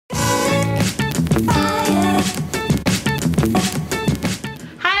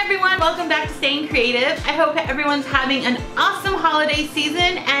welcome back to Staying Creative. I hope everyone's having an awesome holiday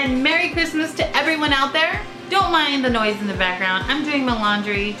season and Merry Christmas to everyone out there. Don't mind the noise in the background. I'm doing my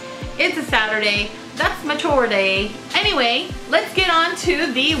laundry. It's a Saturday. That's my chore day. Anyway, let's get on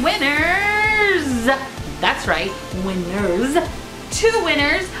to the winners. That's right, winners. 2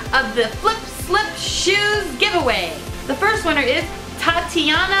 winners of the Flipslips shoes giveaway. The first winner is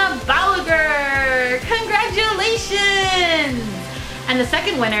TATIANA Balaguer. Congratulations! And the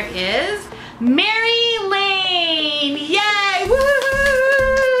second winner is Mary Lane. Yay!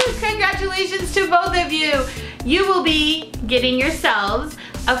 Woohoo! Congratulations to both of you. You will be getting yourselves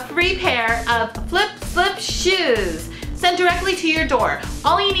a free pair of Flipslips shoes sent directly to your door.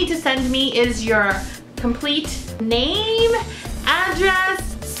 All you need to send me is your complete name,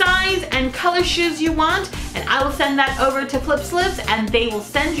 address, size, and color shoes you want, and I will send that over to Flipslips and they will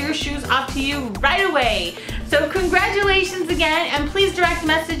send your shoes off to you right away. So congratulations again, and please direct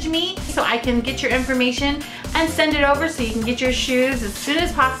message me so I can get your information and send it over so you can get your shoes as soon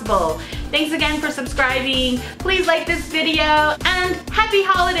as possible. Thanks again for subscribing. Please like this video, and happy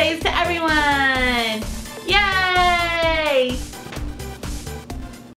holidays to everyone.